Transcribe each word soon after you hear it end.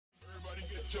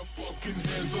Put your fucking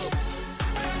hands up.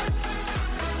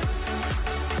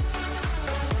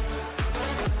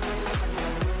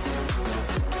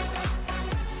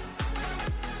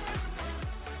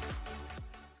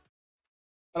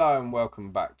 Hello and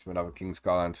welcome back to another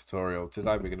Skyline tutorial.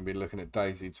 Today we're going to be looking at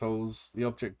DayZ tools, the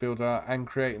object builder, and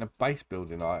creating a base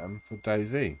building item for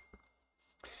DayZ.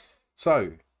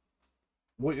 So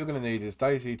what you're going to need is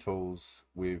DayZ tools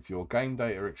with your game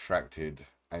data extracted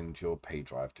and your P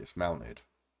drive dismounted.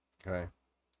 Okay.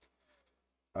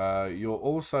 You're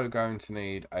also going to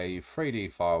need a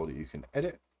 3D file that you can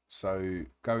edit. So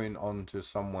going on to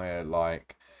somewhere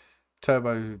like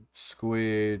Turbo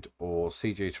Squid or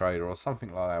CG Trader or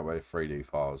something like that where 3D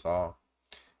files are,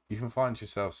 you can find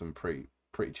yourself some pretty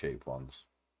cheap ones,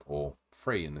 or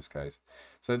free in this case.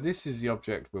 So this is the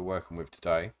object we're working with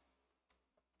today.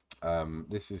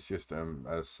 This is just a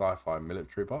sci-fi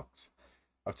military box.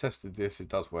 I've tested this, it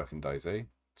does work in DayZ,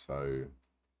 so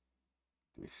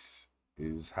this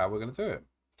is how we're going to do it.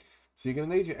 So you're going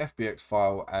to need your FBX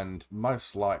file and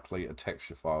most likely a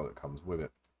texture file that comes with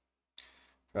it.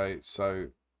 Okay, so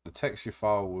the texture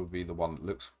file will be the one that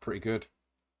looks pretty good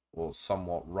or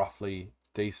somewhat roughly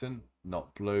decent,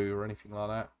 not blue or anything like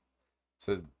that.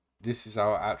 So this is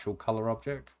our actual color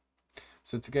object.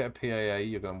 So to get a PAA,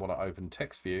 you're going to want to open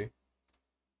text view,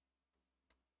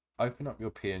 open up your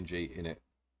PNG in it,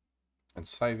 and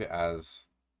save it as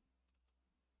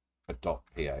a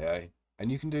 .PAA.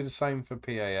 And you can do the same for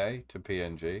PAA to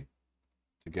PNG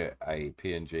to get a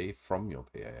PNG from your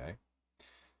PAA.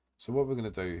 So what we're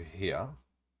going to do here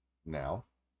now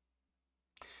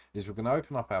is we're going to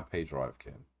open up our P drive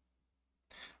again.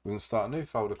 We're going to start a new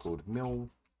folder called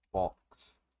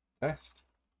Mailbox Test.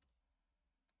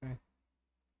 Okay.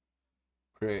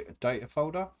 Create a data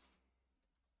folder.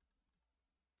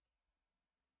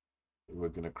 We're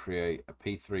going to create a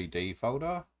P3D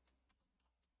folder.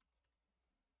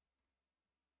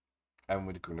 And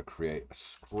we're going to create a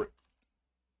scripts.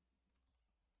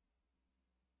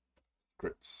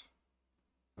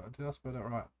 Did I spell that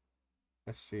right?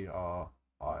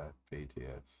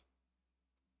 SCRIPTS.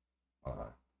 I don't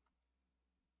know.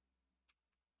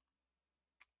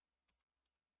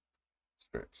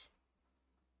 Scripts.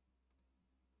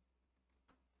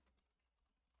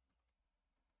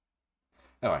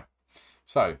 Anyway,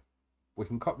 so we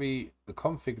can copy the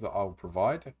config that I'll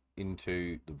provide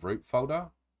into the root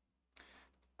folder,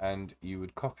 and you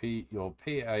would copy your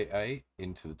PAA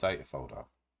into the data folder.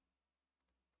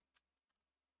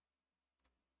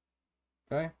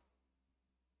 Okay,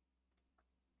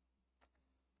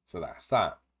 so that's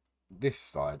that. This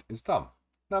side is done.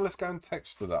 Now let's go and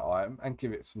texture that item and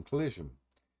give it some collision.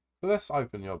 So let's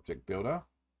open the object builder.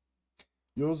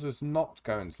 Yours is not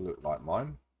going to look like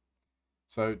mine.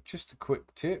 So just a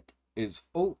quick tip is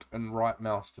Alt and right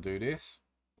mouse to do this,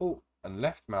 Alt and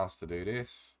left mouse to do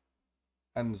this,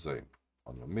 and zoom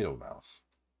on your middle mouse.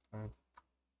 Okay.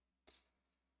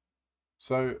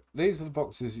 So these are the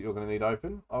boxes that you're going to need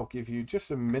open. I'll give you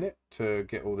just a minute to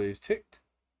get all these ticked.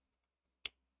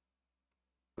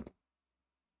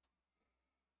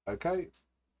 Okay,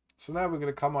 so now we're going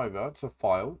to come over to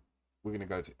File. We're going to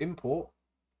go to Import,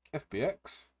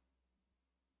 FBX.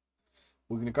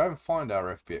 We're going to go and find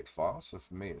our FBX file. So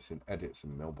for me, it's in Edits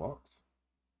and Mailbox.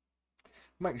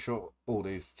 Make sure all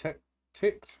these are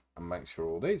ticked and make sure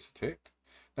all these are ticked.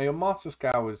 Now your master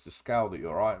scale is the scale that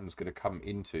your item is going to come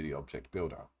into the object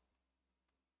builder.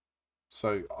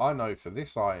 So I know for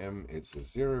this item it's a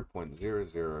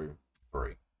 0.003.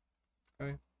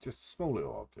 Okay, just a small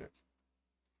little object.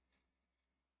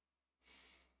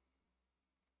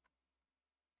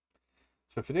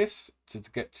 So for this to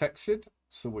get textured,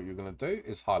 so what you're going to do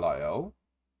is highlight it all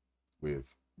with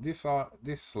this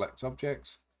select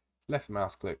objects, left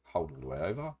mouse click, hold all the way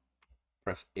over,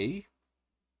 press E.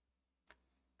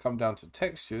 Come down to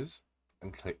textures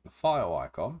and click the file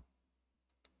icon.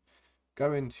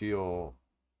 Go into your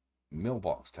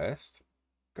mailbox test,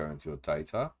 go into your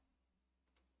data,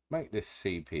 make this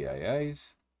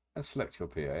CPAAs and select your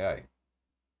PAA.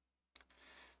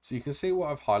 So you can see what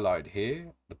I've highlighted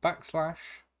here, the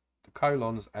backslash, the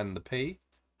colons and the P.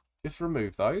 Just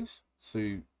remove those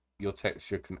so your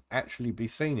texture can actually be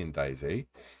seen in DayZ.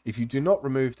 If you do not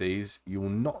remove these, you will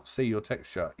not see your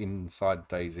texture inside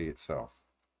DayZ itself.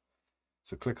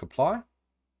 So click apply.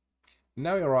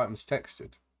 Now your item's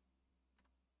textured.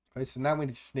 Okay, so now we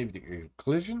need to sniff the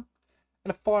collision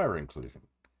and a firing collision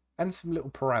and some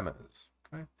little parameters.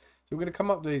 Okay, so we're going to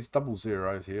come up to these double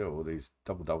zeros here, or these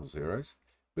double zeros.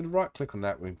 We're going to right click on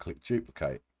that, we're going to click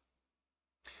duplicate.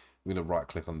 We're going to right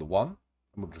click on the one,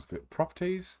 and we're going to click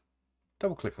properties,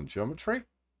 double click on geometry,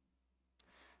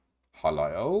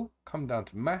 highlight it all, come down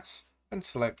to mass and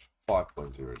select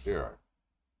 5.00.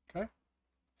 Okay,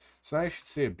 so now you should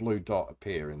see a blue dot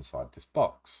appear inside this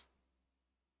box.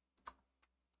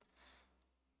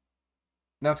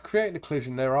 Now to create an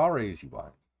occlusion, there are easy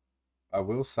ways. I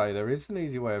will say there is an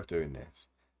easy way of doing this,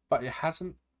 but it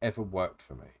hasn't ever worked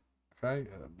for me. Okay,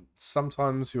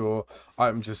 sometimes your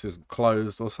item just isn't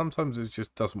closed, or sometimes it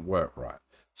just doesn't work right.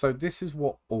 So this is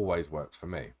what always works for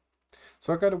me.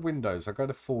 So I go to Windows, I go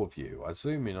to 4 View, I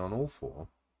zoom in on all 4,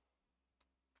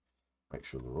 make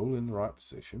sure they're all in the right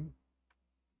position,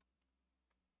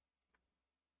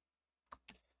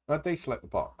 and I deselect the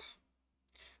box.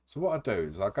 So what I do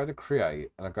is I go to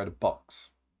Create and I go to Box.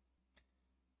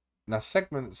 Now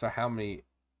segments are how many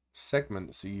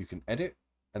segments you can edit,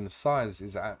 and the size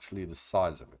is actually the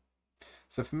size of it.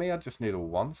 So for me, I just need all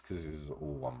ones because this is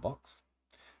all one box.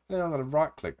 And then I'm going to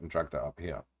right click and drag that up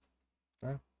here.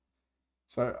 Okay.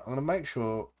 So I'm going to make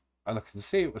sure, and I can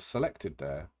see it was selected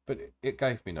there, but it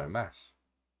gave me no mass.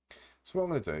 So what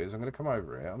I'm going to do is I'm going to come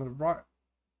over here, I'm going to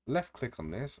left click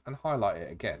on this and highlight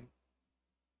it again.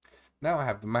 Now I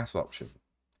have the mass option.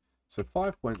 So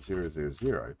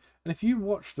 5.000, and if you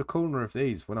watch the corner of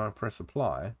these when I press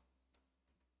apply,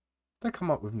 they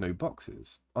come up with new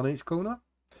boxes on each corner.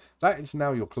 That is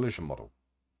now your collision model.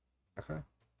 Okay.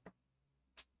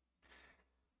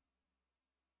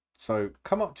 So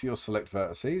come up to your select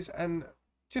vertices and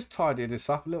just tidy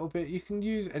this up a little bit. You can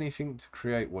use anything to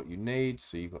create what you need.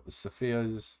 So you've got the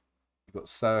spheres, you've got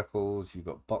circles, you've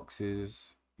got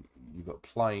boxes, you've got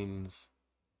planes.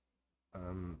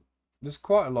 There's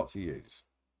quite a lot to use.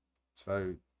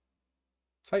 So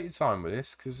take your time with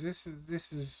this, because this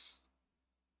is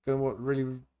going to what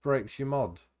really breaks your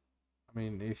mod. I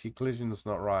mean, if your collision's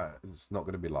not right, it's not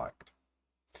going to be liked.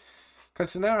 Okay,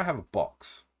 so now I have a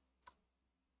box.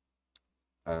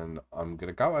 And I'm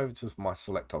going to go over to my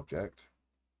select object.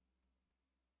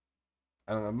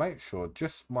 And I'm going to make sure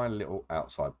just my little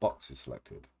outside box is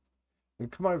selected. I'm going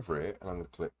to come over here and I'm going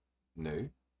to click New.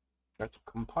 Go to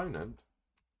Component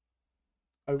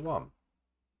 01.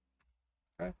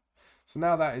 Okay, so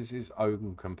now that is his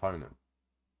own component.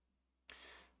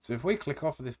 So if we click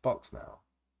off of this box now,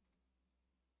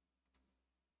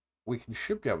 we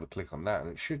should be able to click on that and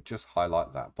it should just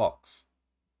highlight that box.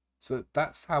 So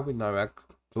that's how we know our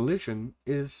collision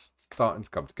is starting to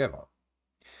come together.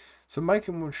 So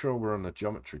making sure we're on the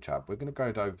geometry tab, we're going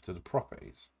to go over to the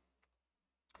properties.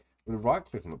 We're going to right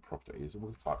click on the properties and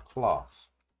we'll type class.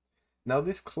 Now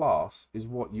this class is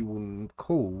what you will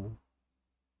call,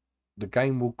 the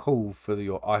game will call for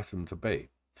your item to be.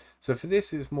 So for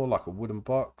this, it's more like a wooden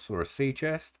box or a sea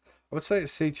chest. I would say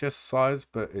it's sea chest size,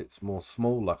 but it's more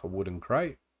small, like a wooden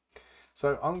crate.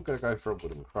 So I'm going to go for a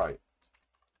wooden crate.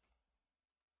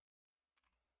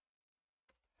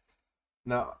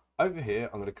 Now over here,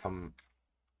 I'm going to come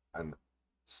and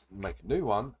make a new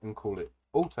one and call it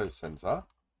Auto Center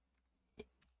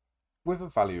with a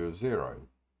value of 0.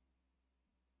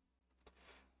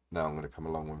 Now I'm going to come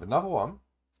along with another one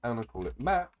and I'm going to call it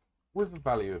Map with a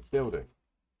value of Building.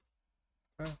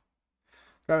 Okay.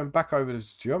 Going back over to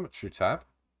the Geometry tab,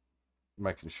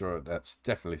 making sure that's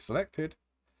definitely selected,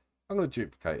 I'm going to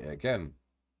duplicate it again.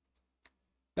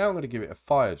 Now I'm going to give it a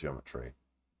fire geometry.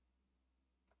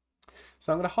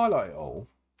 So I'm going to highlight it all.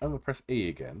 I'm going to press E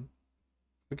again.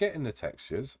 Forgetting the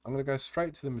textures, I'm going to go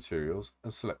straight to the materials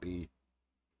and select the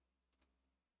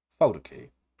folder key.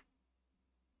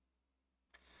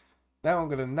 Now I'm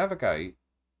going to navigate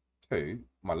to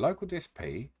my local disk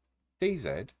P,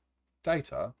 DayZ,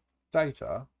 data,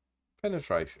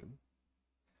 penetration,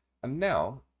 and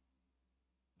now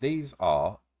these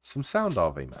are some sound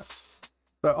RV maps.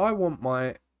 So I want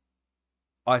my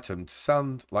item to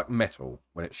sound like metal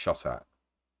when it's shot at.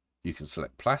 You can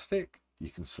select plastic, you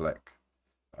can select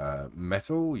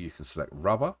metal, you can select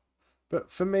rubber,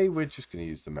 but for me we're just going to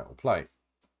use the metal plate.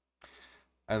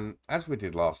 And as we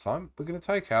did last time, we're going to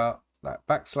take out that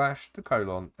backslash, the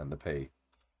colon and the P.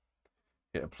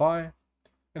 Hit apply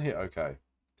and hit OK.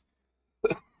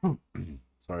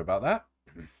 Sorry about that.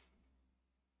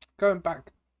 Going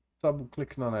back, double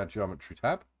clicking on our geometry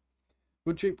tab,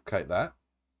 we'll duplicate that.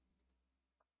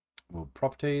 We'll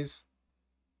properties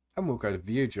and we'll go to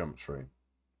view geometry.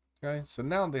 Okay, so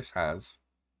now this has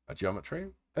a geometry,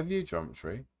 a view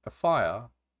geometry, a fire,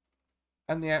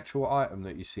 and the actual item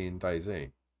that you see in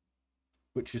DayZ,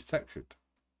 which is textured.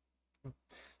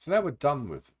 So now we're done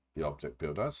with the object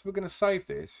builder. So we're going to save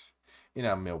this in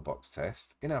our mailbox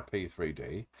test, in our P3D,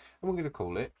 and we're going to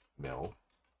call it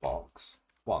mailbox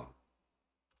 1.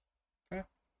 Okay.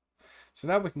 So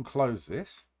now we can close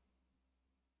this.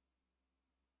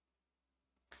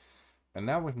 And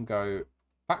now we can go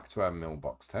back to our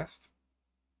mailbox test.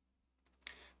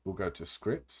 We'll go to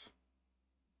scripts,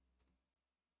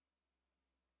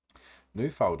 new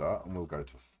folder, and we'll go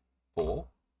to 4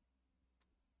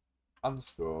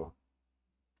 underscore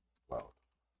world.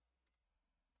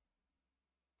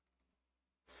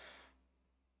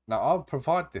 Now I'll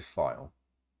provide this file,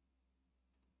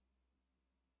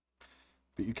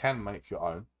 but you can make your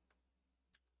own.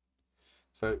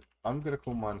 So I'm going to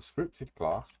call mine scripted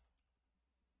class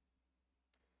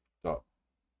dot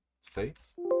C.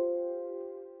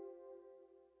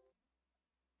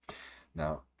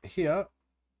 Now here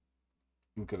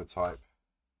I'm going to type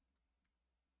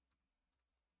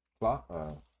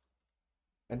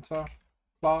enter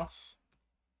class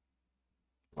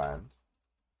land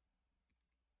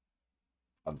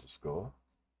underscore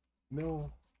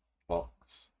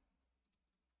mailbox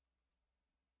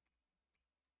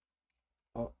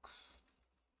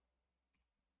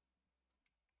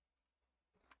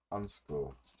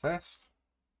underscore test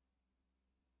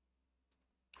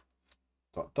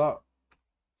dot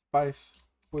space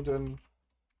wooden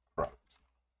crate.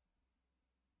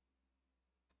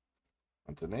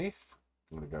 Underneath,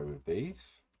 I'm going to go with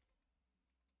these.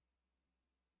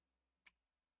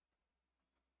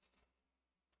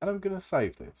 And I'm going to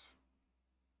save this.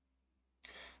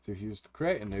 So if you was to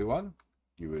create a new one,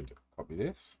 you would copy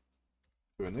this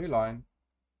to a new line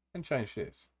and change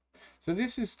this. So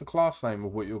this is the class name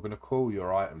of what you're going to call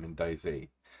your item in DayZ.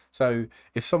 So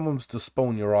if someone's to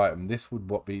spawn your item, this would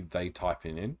what be they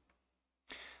typing in.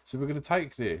 So we're going to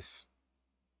take this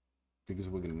because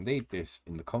we're going to need this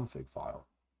in the config file.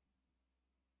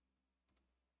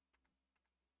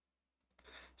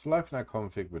 So we'll open our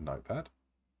config with Notepad.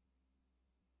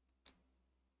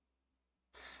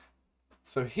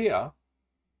 So here,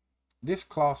 this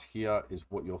class here is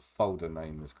what your folder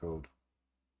name is called.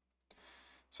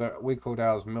 So we called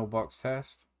ours mailbox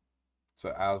test.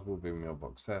 So ours will be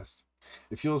mailbox test.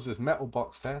 If yours is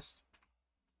metalbox test,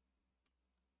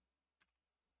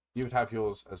 you would have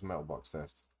yours as mailbox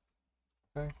test.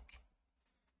 Okay.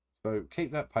 So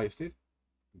keep that pasted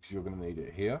because you're going to need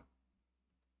it here.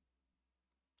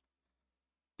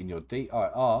 In your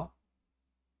dir,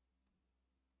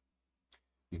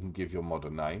 you can give your mod a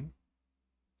name.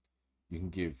 You can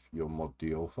give your mod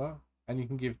the author, and you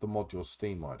can give the mod your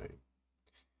Steam ID.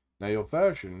 Now your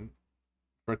version,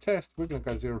 for a test, we're going to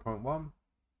go 0.1.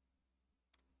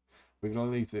 We're going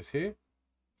to leave this here.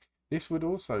 This would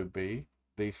also be,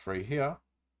 these three here,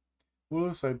 will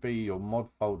also be your mod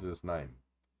folder's name.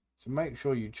 So make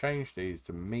sure you change these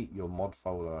to meet your mod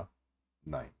folder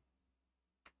name.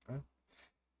 Okay.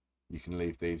 You can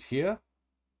leave these here.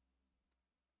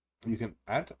 You can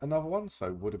add another one.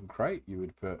 So wooden crate, you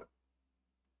would put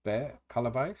bear color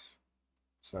base.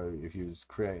 So if you was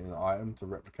creating an item to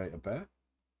replicate a bear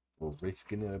or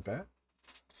reskinning a bear.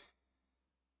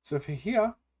 So for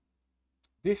here,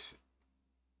 this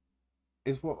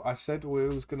is what I said we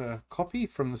was going to copy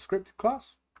from the scripted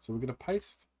class. So we're going to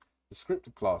paste the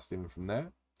scripted class in from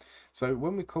there. So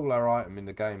when we call our item in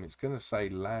the game, it's going to say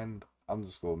land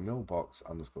underscore mailbox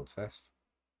underscore test.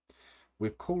 We're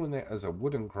calling it as a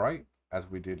wooden crate, as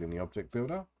we did in the object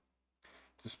builder.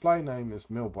 Display name is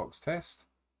mailbox test,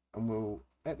 and we'll,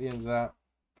 at the end of that,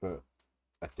 put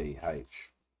a DH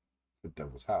for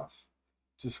Devil's House.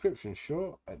 Description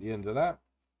short, at the end of that,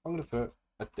 I'm going to put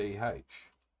a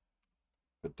DH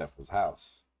for Devil's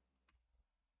House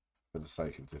for the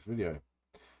sake of this video.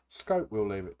 Scope we'll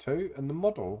leave it 2, and the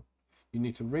model, you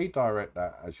need to redirect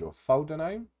that as your folder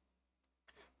name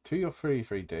to your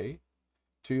 3D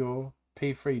to your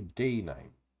P3D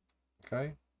name.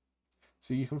 Okay,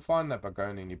 so you can find that by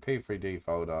going in your P3D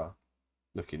folder,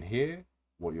 looking here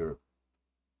what your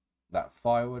that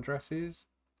file address is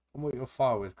and what your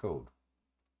file is called.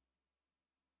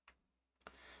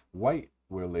 Weight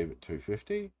we'll leave it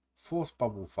 250. Force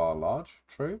bubble file large,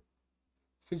 true.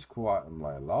 Physical item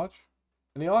layer large,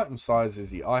 and the item size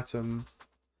is the item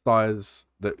size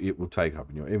that it will take up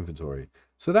in your inventory.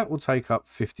 So that will take up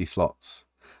 50 slots,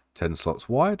 10 slots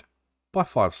wide by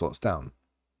 5 slots down.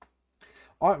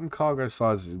 Item cargo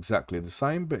size is exactly the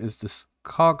same, but is the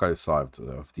cargo side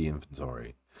of the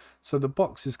inventory. So the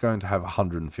box is going to have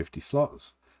 150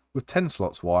 slots with 10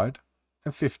 slots wide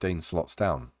and 15 slots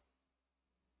down.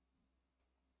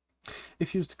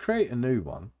 If you was to create a new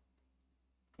one,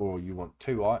 or you want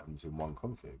 2 items in one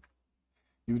config,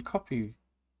 you would copy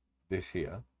this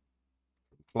here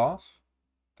from class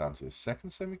down to the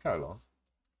second semicolon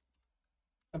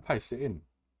and paste it in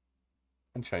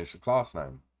and change the class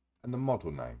name and the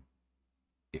model name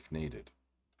if needed.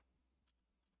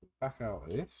 Back out of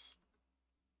this,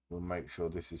 we'll make sure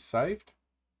this is saved.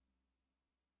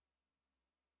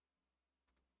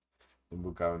 Then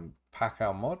we'll go and pack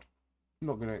our mod. I'm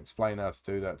not going to explain how to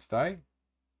do that today.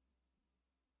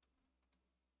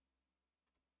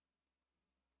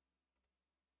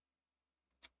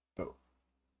 But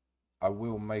I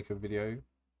will make a video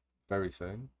very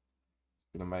soon.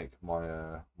 I'm going to make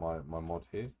my my mod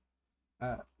here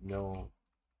at nil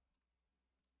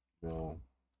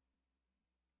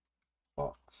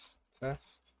box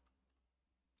test.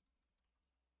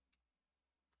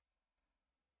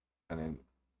 And then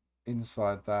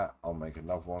inside that, I'll make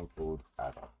another one called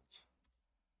add-ons.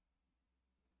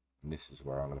 And this is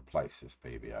where I'm going to place this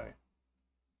PBO.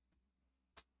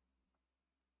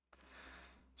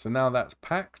 So now that's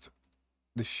packed,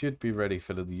 this should be ready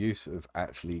for the use of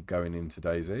actually going into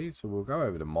DayZ. So we'll go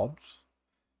over to mods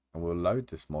and we'll load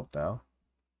this mod now.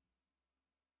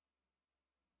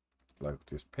 Local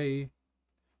disk P,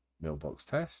 mailbox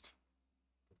test.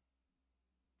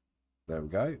 There we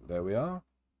go. There we are.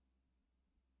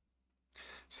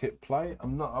 Let's hit play.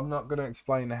 I'm not going to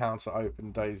explain how to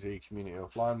open DayZ Community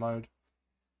Offline mode.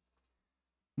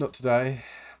 Not today.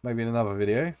 Maybe in another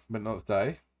video, but not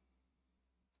today.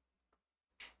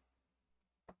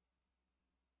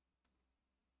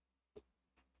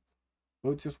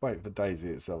 We'll just wait for DayZ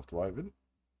itself to open.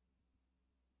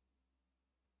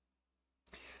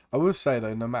 I will say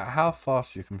though, no matter how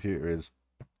fast your computer is,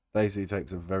 DayZ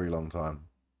takes a very long time.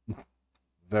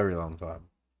 Very long time.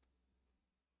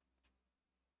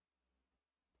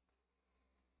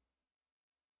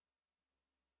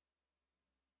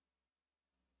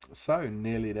 So,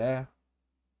 nearly there.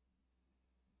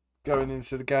 Going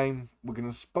into the game, we're going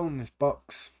to spawn this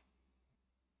box.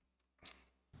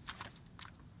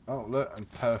 Oh, look,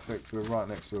 and perfect. We're right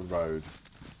next to a road.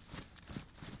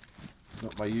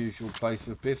 Not my usual place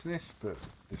of business, but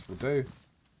this will do.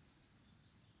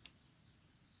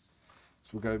 So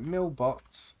we'll go mill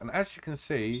box, and as you can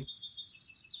see,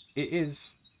 it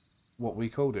is what we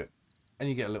called it. And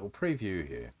you get a little preview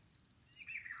here.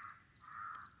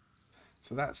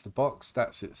 So that's the box,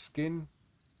 that's its skin.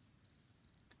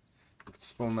 We can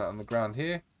spawn that on the ground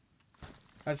here.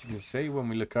 As you can see, when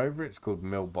we look over it, it's called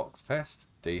mailbox test,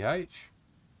 DH.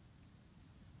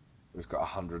 It's got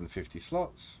 150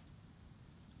 slots.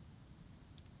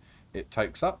 It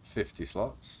takes up 50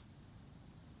 slots.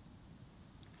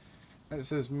 And it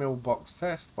says mailbox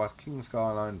test by King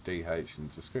Skyline DH in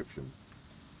the description.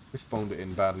 We spawned it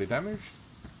in badly damaged.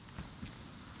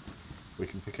 We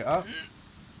can pick it up.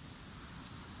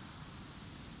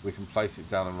 We can place it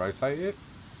down and rotate it.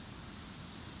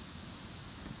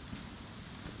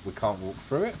 We can't walk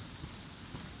through it.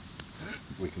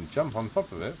 We can jump on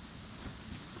top of it.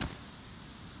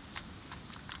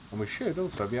 And we should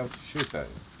also be able to shoot at it.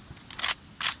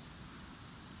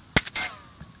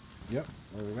 Yep,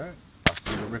 there we go. I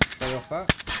see the ricochet off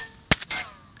that.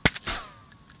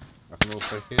 I can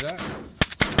also hear that.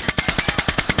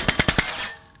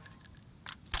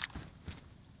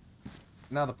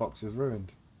 Now the box is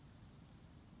ruined.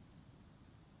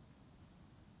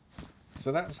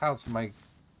 So that's how to make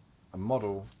a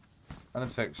model and a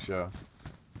texture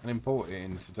and import it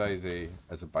into DayZ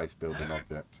as a base building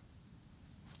object.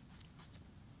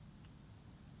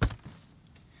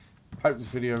 Hope this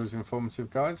video was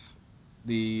informative, guys.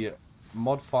 The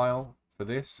mod file for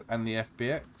this and the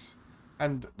FBX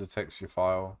and the texture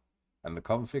file and the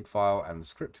config file and the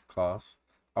scripted class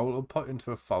I will put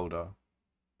into a folder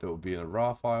that will be in a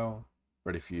RAR file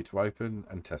ready for you to open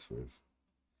and test with.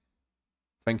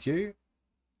 Thank you.